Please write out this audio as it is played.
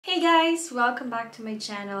Hey guys, welcome back to my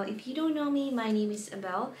channel. If you don't know me, my name is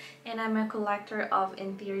Abel and I'm a collector of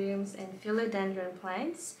Anthuriums and philodendron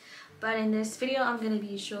plants. But in this video, I'm going to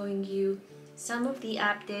be showing you some of the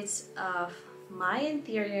updates of my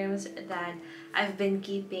Anthuriums that I've been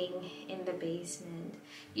keeping in the basement.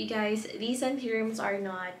 You guys, these Anthuriums are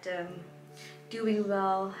not doing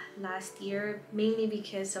well last year, mainly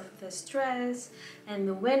because of the stress and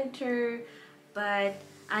the winter, but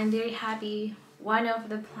I'm very happy. One of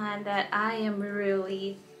the plant that I am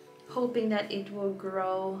really hoping that it will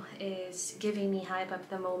grow is giving me hype at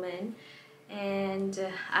the moment, and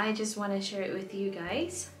I just want to share it with you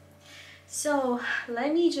guys. So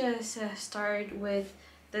let me just start with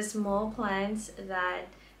the small plants that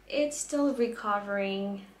it's still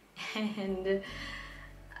recovering and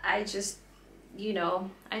I just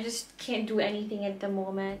I just can't do anything at the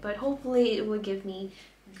moment, but hopefully it will give me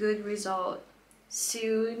good result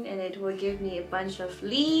soon and it will give me a bunch of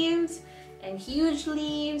leaves and huge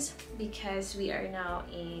leaves because we are now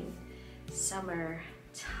in summer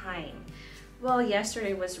time. Well,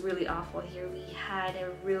 yesterday was really awful here. We had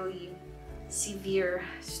a really severe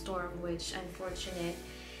storm, which unfortunate.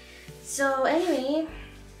 So anyway,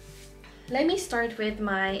 let me start with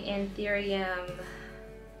my Anthurium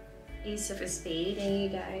Ace of a Spade. And you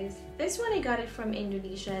guys, this one I got it from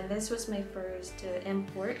Indonesia and this was my first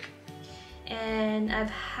import. And I've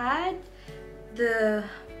had the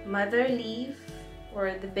mother leaf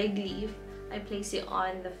or the big leaf. I place it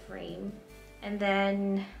on the frame, and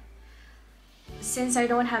then since I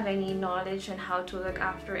don't have any knowledge on how to look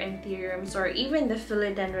after Anthuriums or even the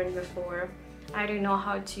philodendron before, I don't know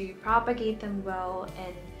how to propagate them well,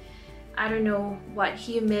 and I don't know what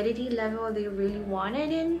humidity level they really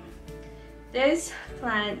wanted in. This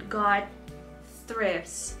plant got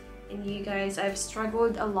thrips. And you guys, I've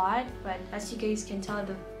struggled a lot, but as you guys can tell,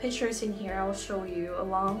 the pictures in here, I'll show you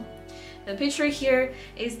along. The picture here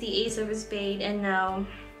is the Ace of a Spade, and now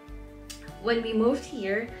when we moved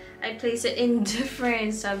here, I place it in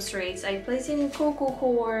different substrates. I place it in coco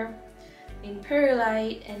coir, in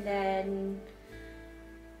perlite, and then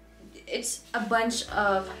it's a bunch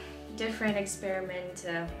of different experiment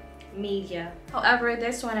media. However,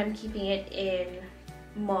 this one I'm keeping it in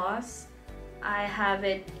moss. I have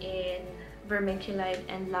it in vermiculite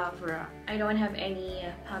and lava. I don't have any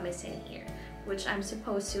pumice in here, which I'm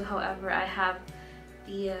supposed to. However, I have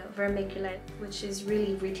the vermiculite, which is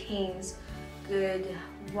really retains good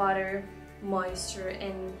water moisture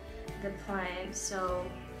in the plant, so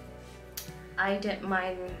I didn't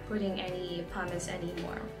mind putting any pumice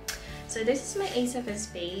anymore. So this is my Ace of a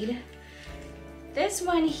Spade. This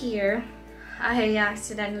one here, I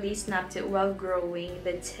accidentally snapped it while growing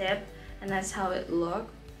the tip, and that's how it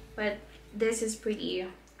looked. But this is pretty,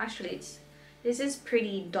 actually this is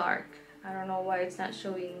pretty dark. I don't know why it's not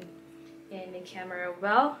showing in the camera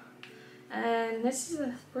well. And this is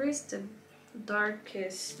where's the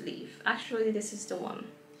darkest leaf? Actually, this is the one.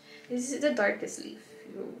 This is the darkest leaf.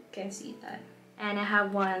 You can see that. And I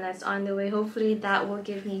have one that's on the way. Hopefully that will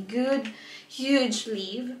give me good huge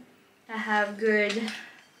leaf. I have good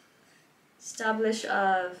establish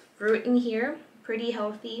of root in here, pretty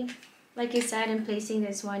healthy. Like I said, I'm placing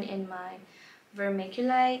this one in my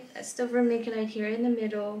vermiculite. That's the vermiculite here in the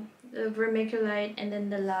middle, the vermiculite, and then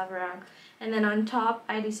the lava. And then on top,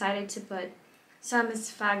 I decided to put some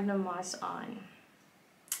sphagnum moss on.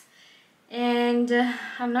 And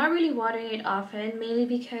I'm not really watering it often, mainly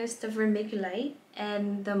because the vermiculite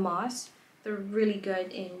and the moss, they're really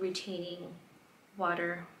good in retaining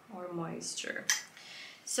water or moisture.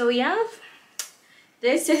 So yeah,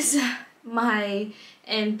 this is my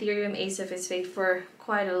Anthurium Ace of a Spade for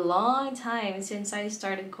quite a long time, since I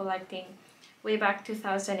started collecting way back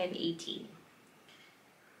 2018.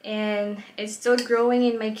 And it's still growing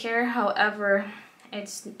in my care. However,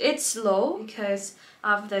 it's slow because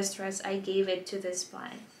of the stress I gave it to this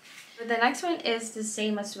plant. But the next one is the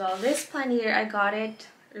same as well. This plant here, I got it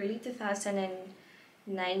early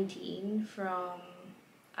 2019 from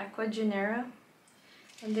Aquagenera.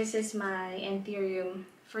 And this is my Anthurium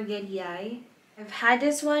Forgetii. I've had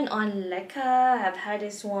this one on leca, I've had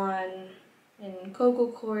this one in coco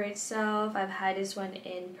coir itself, I've had this one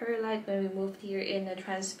in perlite when we moved here in a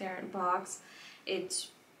transparent box.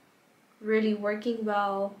 It's really working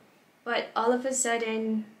well, but all of a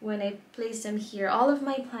sudden when I place them here, all of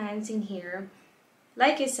my plants in here,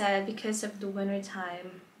 like I said, because of the winter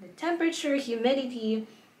time, the temperature, humidity,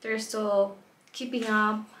 they're still keeping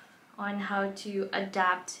up on how to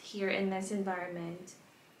adapt here in this environment.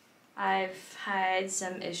 I've had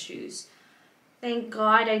some issues. Thank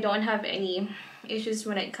God I don't have any issues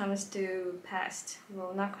when it comes to pest.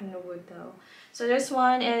 Well, knock on the wood though. So this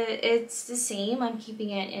one, it's the same. I'm keeping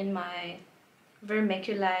it in my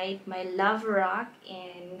vermiculite, my lava rock,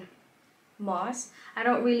 and moss. I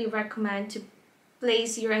don't really recommend to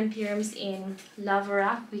place your anthuriums in lava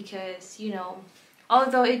rock because, you know,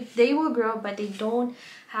 although they will grow, but they don't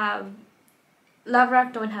have, lava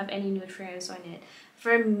rock don't have any nutrients on it.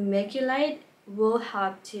 Vermiculite will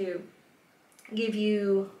help to give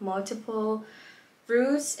you multiple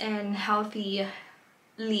roots and healthy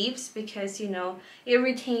leaves because, you know, it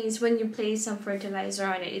retains, when you place some fertilizer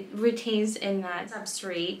on it, it retains in that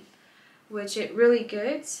substrate, which it really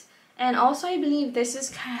good. And also I believe this is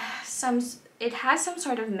kind of it has some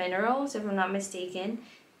sort of minerals, if I'm not mistaken,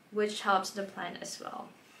 which helps the plant as well.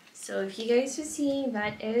 So if you guys are seeing,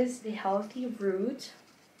 that is the healthy root,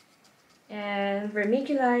 and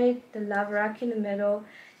vermiculite, the lava rock in the middle,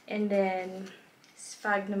 and then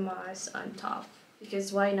sphagnum moss on top.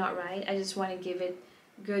 Because why not, right? I just want to give it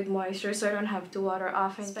good moisture so I don't have to water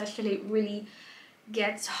often, especially it really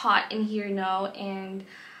gets hot in here now and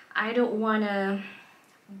I don't want to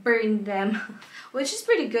burn them, which is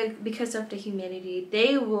pretty good because of the humidity.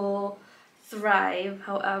 They will thrive.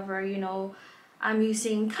 However, you know, I'm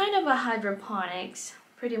using kind of a hydroponics.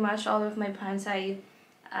 Pretty much all of my plants I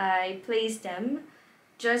place them,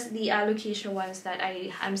 just the allocation ones that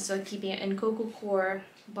I'm still keeping in cocoa coir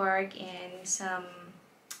bark and some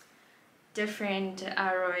different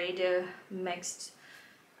aroid mixed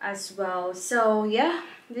as well. So yeah,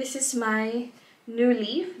 this is my new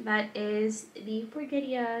leaf, that is the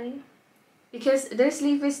forgetti. Because this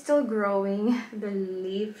leaf is still growing, the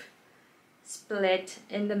leaf split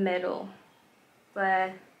in the middle,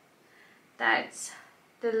 but that's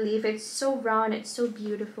the leaf. It's so round, it's so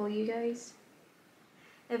beautiful, you guys.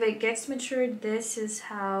 If it gets matured, this is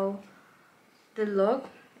how the look.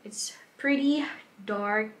 It's pretty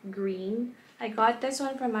dark green. I got this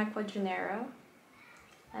one from Aquagenera,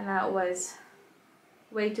 and that was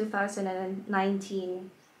way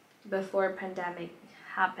 2019, before pandemic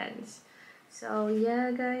happens. So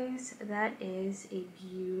yeah guys, that is a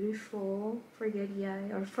beautiful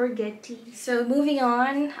forgetti. So moving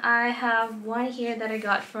on, I have one here that I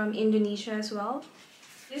got from Indonesia as well.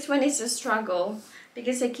 This one is a struggle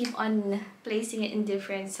because I keep on placing it in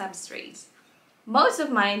different substrates. Most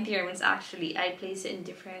of my anthuriums actually, I place it in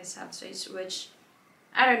different substrates, which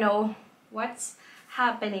I don't know what's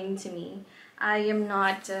happening to me. I am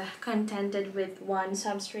not contented with one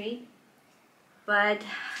substrate, but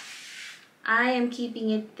I am keeping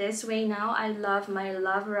it this way now. I love my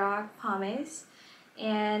lava rock pumice,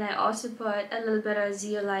 and I also put a little bit of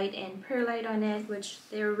zeolite and perlite on it, which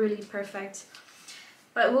they're really perfect.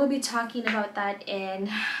 But we'll be talking about that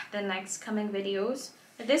in the next coming videos.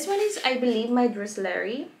 This one is, I believe, my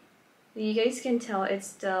Drusleri. You guys can tell it's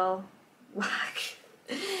still black.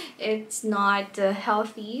 It's not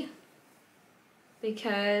healthy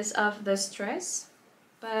because of the stress.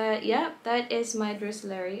 But yeah, that is my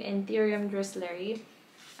Drusleri, Anthurium Drusleri.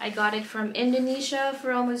 I got it from Indonesia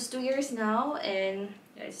for almost 2 years now, and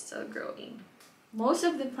it's still growing. Most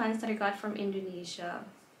of the plants that I got from Indonesia,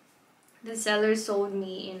 the seller sold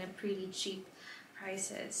me in a pretty cheap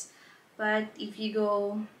prices. But if you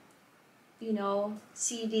go, you know,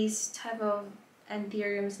 see these type of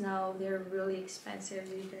anthuriums now, they're really expensive,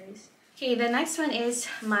 you guys. Okay, the next one is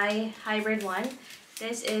my hybrid one.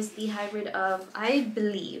 This is the hybrid of, I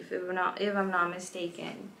believe, if I'm not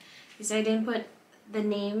mistaken, because I didn't put the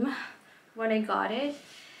name when I got it,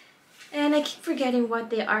 and I keep forgetting what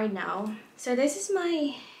they are now. So this is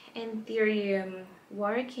my Anthurium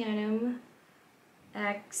Warwickyanum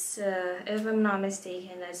X, if I'm not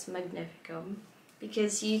mistaken, that's Magnificum,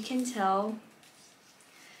 because you can tell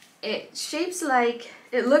it shapes like,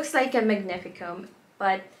 it looks like a Magnificum,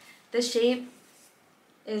 but the shape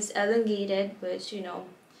is elongated, which, you know,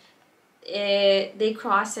 they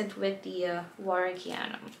cross it with the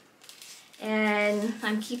Warwickyanum. And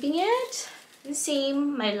I'm keeping it the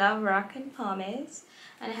same, my love rock and pumice,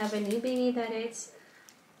 and I have a new baby that it's,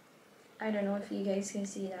 I don't know if you guys can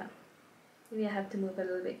see that. Maybe I have to move a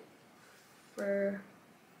little bit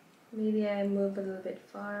maybe I move a little bit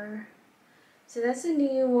far. So that's a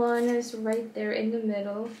new one, it's right there in the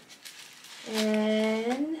middle.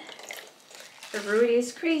 And the root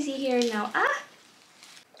is crazy here now. Ah!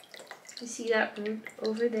 You see that root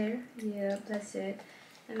over there? Yeah, that's it.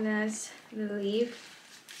 And that's the leaf.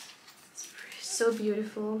 It's so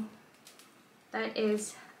beautiful. That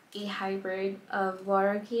is a hybrid of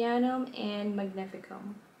Warwickyanum and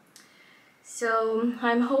Magnificum. So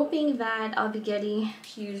I'm hoping that I'll be getting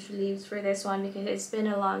huge leaves for this one because it's been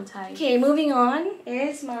a long time. Okay, moving on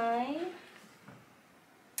is my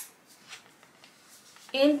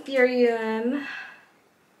Anthurium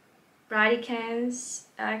Radicans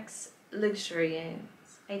X Luxurian,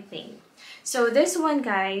 I think. So this one,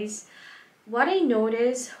 guys, what I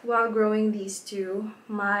noticed while growing these two,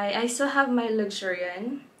 I still have my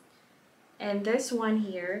Luxurian and this one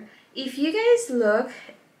here. If you guys look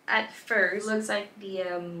at first, it looks like the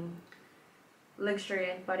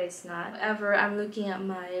Luxurian, but it's not. However, I'm looking at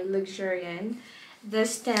my Luxurian. The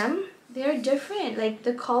stem, they're different. Like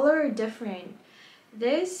the color are different.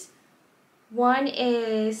 This one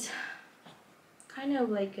is kind of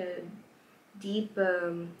like a deep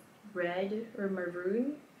red or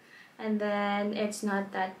maroon, and then it's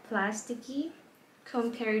not that plasticky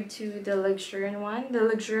compared to the Luxurian one. The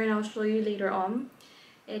Luxurian I'll show you later on.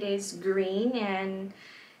 It is green and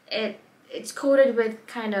it's coated with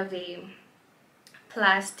kind of a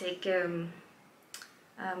plastic stem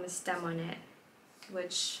on it,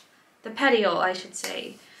 which the petiole I should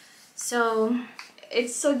say. So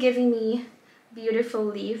it's still giving me beautiful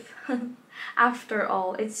leaf. After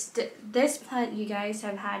all, it's this plant, you guys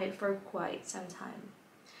have had it for quite some time.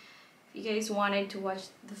 If you guys wanted to watch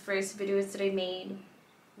the first videos that I made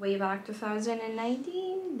way back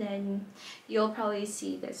 2019, then you'll probably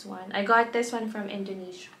see this one. I got this one from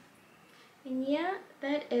Indonesia. And yeah,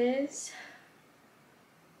 that is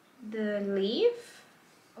the leaf.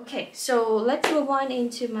 Okay, so let's move on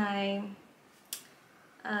into my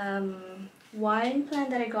one plant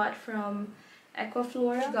that I got from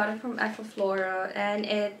Equiflora. Got it from Equiflora, and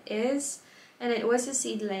it was a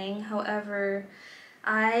seedling. However,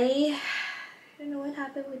 I don't know what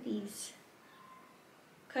happened with these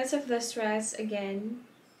because of the stress again,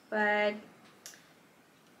 but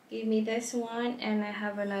gave me this one, and I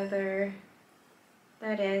have another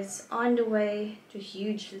that is on the way to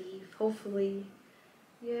huge leaf, hopefully.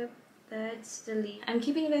 Yep, that's the leaf. I'm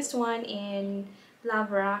keeping this one in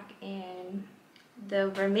Lava Rock and the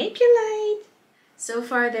vermiculite. So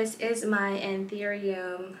far, this is my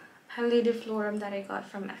Anthurium pallidiflorum that I got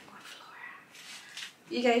from Equiflora.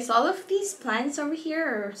 You guys, all of these plants over here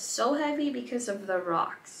are so heavy because of the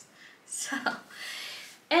rocks. So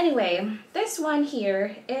anyway, this one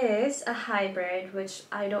here is a hybrid, which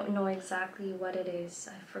I don't know exactly what it is.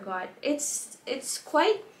 I forgot. It's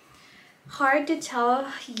quite hard to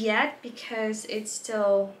tell yet because it's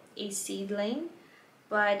still a seedling,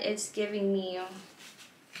 but it's giving me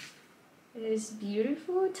this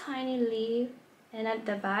beautiful tiny leaf, and at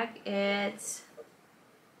the back it's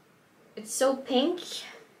so pink.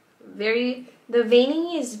 The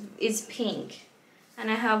veining is pink, and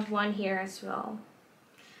I have one here as well.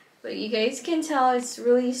 But you guys can tell it's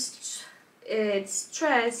really it's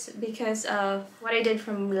stressed because of what I did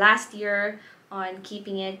from last year on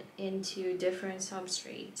keeping it into different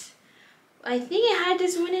substrates. I think I had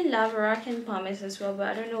this one in Lava Rock and Pumice as well, but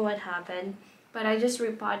I don't know what happened. But I just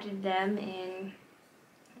repotted them and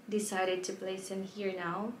decided to place them here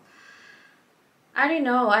now. I don't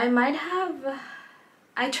know, I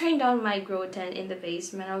trained down my grow tent in the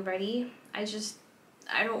basement already. I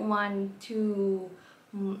don't want too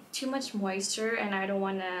much moisture, and I don't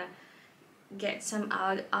want to get some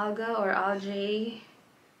alga or algae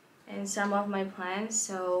in some of my plants,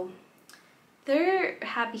 so they're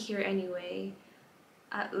happy here anyway.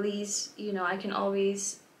 At least, you know, I can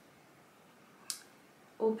always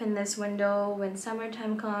open this window when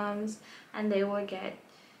summertime comes and they will get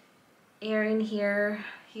air in here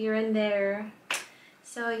and there.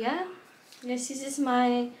 So yeah, this is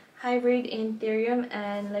my hybrid Anthurium,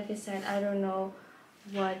 and like I said, I don't know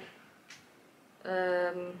what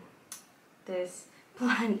this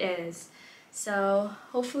plant is. So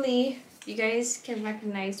hopefully you guys can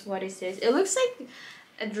recognize what it is. It looks like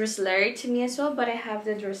a Drusillary to me as well, but I have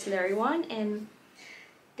the Drusillary one, and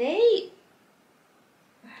they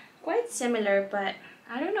quite similar, but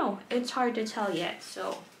I don't know, it's hard to tell yet,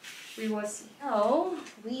 so we will see. So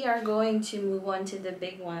we are going to move on to the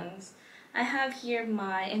big ones. I have here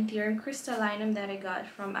my Anthurium crystallinum that I got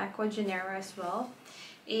from Aquagenera as well.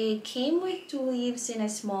 It came with 2 leaves and a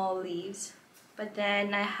small leaves, but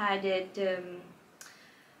then I had it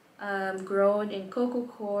grown in coco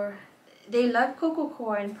coir. They love coco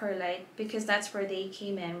coir and perlite because that's where they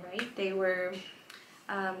came in, right? They were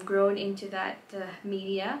grown into that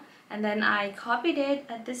media, and then I copied it.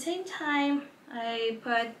 At the same time, I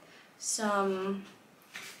put some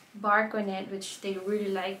bark on it, which they really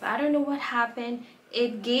like, but I don't know what happened.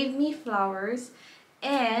 It gave me flowers,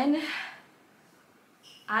 and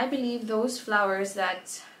I believe those flowers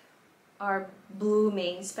that are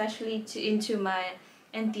blooming, especially into my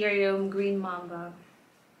Anthurium green Mamba.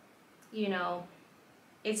 You know,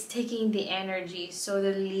 it's taking the energy, so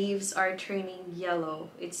the leaves are turning yellow.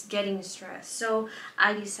 It's getting stressed, so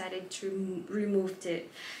I decided to remove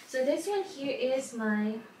it. So this one here is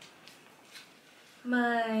my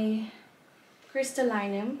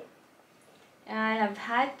crystallinum. I have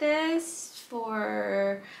had this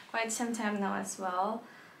for quite some time now as well.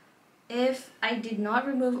 If I did not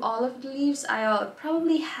remove all of the leaves, I'll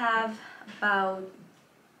probably have about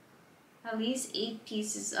at least 8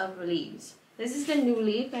 pieces of leaves. This is the new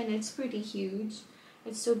leaf and it's pretty huge.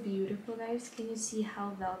 It's so beautiful, guys. Can you see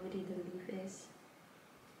how velvety the leaf is?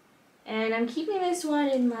 And I'm keeping this one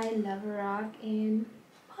in my lava rock and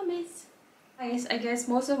pumice. Guys, I guess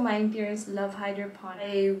most of my Anthuriums love hydroponics.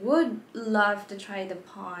 I would love to try the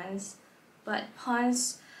ponds, but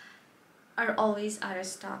ponds are always out of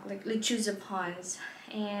stock, like lechuza ponds,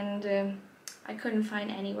 and I couldn't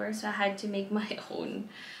find anywhere, so I had to make my own.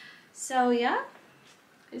 So yeah,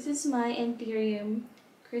 this is my Anthurium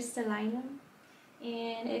crystallinum,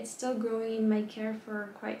 and it's still growing in my care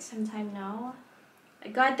for quite some time now. I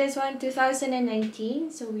got this one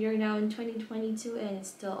 2019, so we are now in 2022 and it's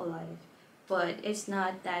still alive. But it's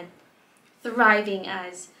not that thriving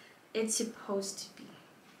as it's supposed to be.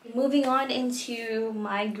 Moving on into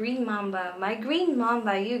my green Mamba. My green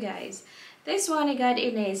Mamba, you guys. This one I got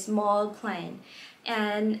in a small plant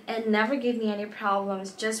and never gave me any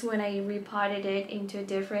problems. Just when I repotted it into a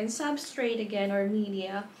different substrate again or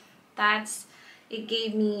media, it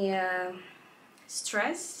gave me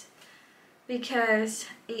stress because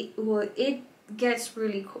it gets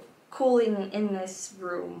really cooling in this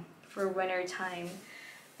room for winter time.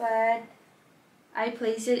 But I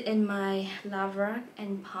place it in my lava rock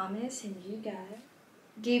and pumice, and you guys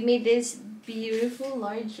gave me this beautiful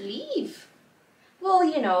large leaf. Well,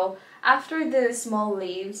 you know, after the small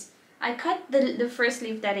leaves, I cut the first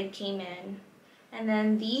leaf that it came in, and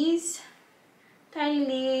then these tiny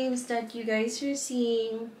leaves that you guys are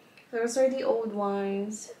seeing, those are the old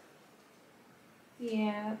ones.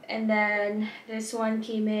 Yeah, and then this one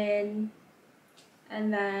came in,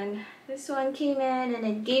 and then this one came in, and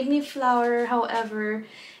it gave me flower. However,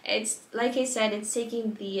 it's like I said, it's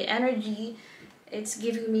taking the energy. It's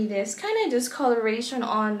giving me this kind of discoloration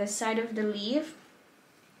on the side of the leaf.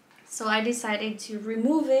 So I decided to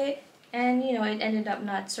remove it, and you know, it ended up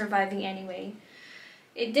not surviving anyway.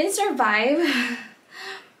 It didn't survive,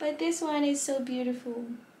 but this one is so beautiful.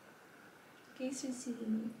 In case you see,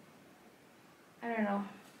 I don't know.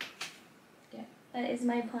 Yeah, that is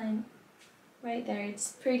my plant. Right there,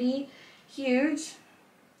 it's pretty huge.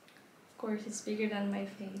 Of course, it's bigger than my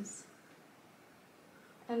face.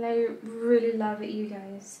 And I really love it, you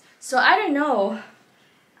guys. So I don't know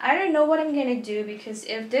what I'm gonna do, because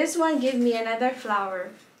if this one gives me another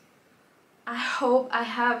flower, I hope I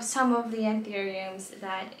have some of the Anthuriums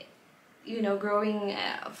that, you know, growing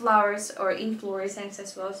flowers or inflorescence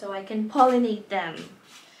as well, so I can pollinate them.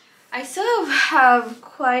 I still have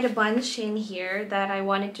quite a bunch in here that I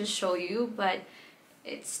wanted to show you, but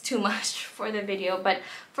it's too much for the video. But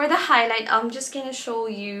for the highlight, I'm just gonna show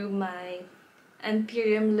you my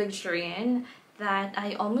Anthurium Luxurian that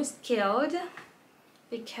I almost killed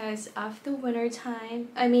because of the winter time.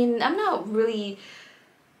 I mean, I'm not really,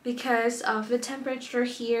 because of the temperature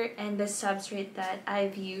here and the substrate that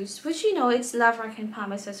I've used, which, you know, it's lava rock and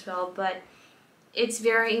pumice as well, but it's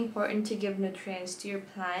very important to give nutrients to your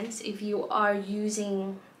plants if you are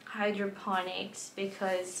using hydroponics,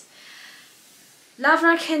 because lava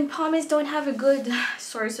rock and pumice don't have a good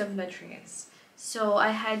source of nutrients. So I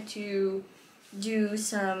had to do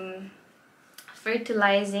some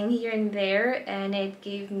fertilizing here and there, and it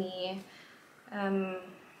gave me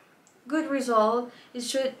good result. It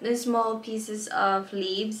showed the small pieces of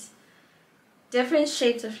leaves, different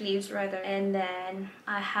shapes of leaves rather, and then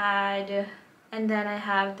I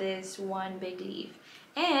have this one big leaf,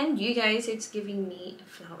 and you guys, it's giving me a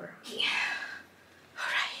flower. Yeah.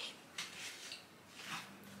 Alright.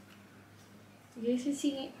 You guys can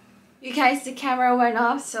see it. You guys, the camera went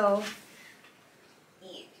off, so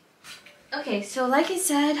yeah. Okay, so like I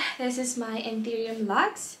said, this is my Anthurium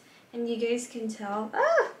Lux, and you guys can tell,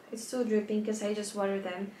 it's so dripping because I just watered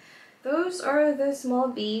them. Those are the small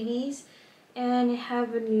babies, and I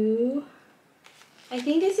have a new, I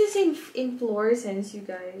think this is in fluorescence, you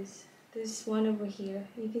guys. This one over here,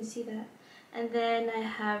 you can see that. And then I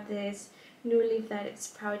have this new leaf that it's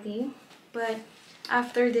sprouting. But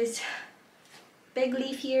after this big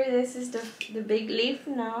leaf here, this is the big leaf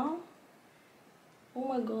now. Oh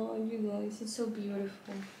my god, you guys, it's so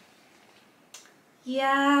beautiful.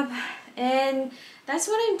 Yeah, and that's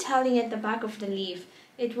what I'm telling at the back of the leaf.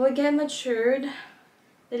 It will get matured.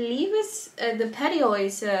 The leaf is, the petiole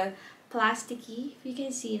is plasticky, if you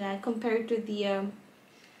can see that, compared to the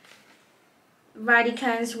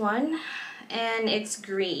radicans one, and it's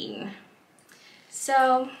green.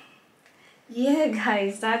 So yeah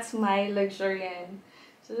guys, that's my Luxurian.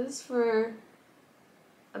 So this is for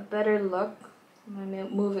a better look. I'm gonna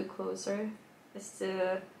move it closer. It's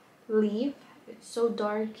the leaf. It's so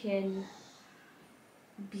dark and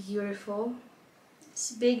beautiful.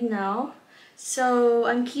 It's big now. So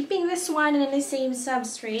I'm keeping this one in the same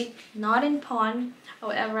substrate, not in pond.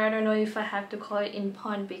 However, I don't know if I have to call it in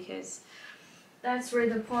pond because that's where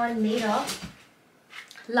the pond made of.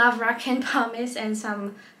 Lavrack and pumice and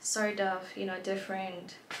some sort of, you know,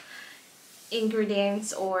 different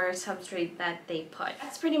ingredients or substrate that they put.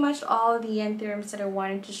 That's pretty much all the anthuriums that I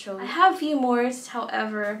wanted to show you. I have a few more,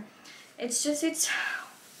 however,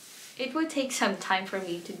 it would take some time for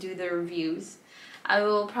me to do the reviews. I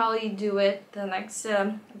will probably do it the next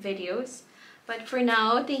videos. But for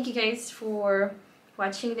now, thank you guys for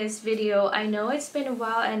watching this video. I know it's been a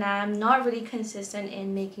while and I'm not really consistent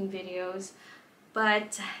in making videos,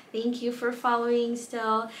 but thank you for following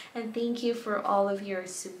still, and thank you for all of your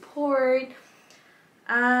support.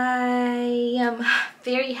 I am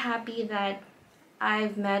very happy that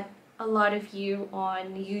I've met a lot of you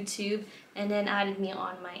on YouTube and then added me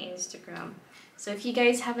on my Instagram. So if you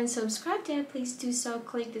guys haven't subscribed yet, please do so.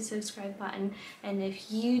 Click the subscribe button, and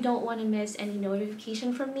if you don't want to miss any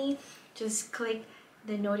notification from me, just click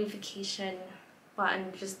the notification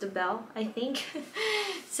button, just the bell, I think.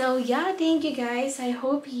 So yeah, thank you guys. I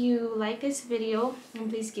hope you like this video, and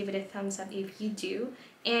please give it a thumbs up if you do,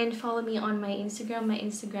 and follow me on my Instagram. My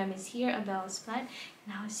Instagram is here, Abel's Plant,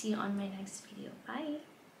 and I'll see you on my next video. Bye.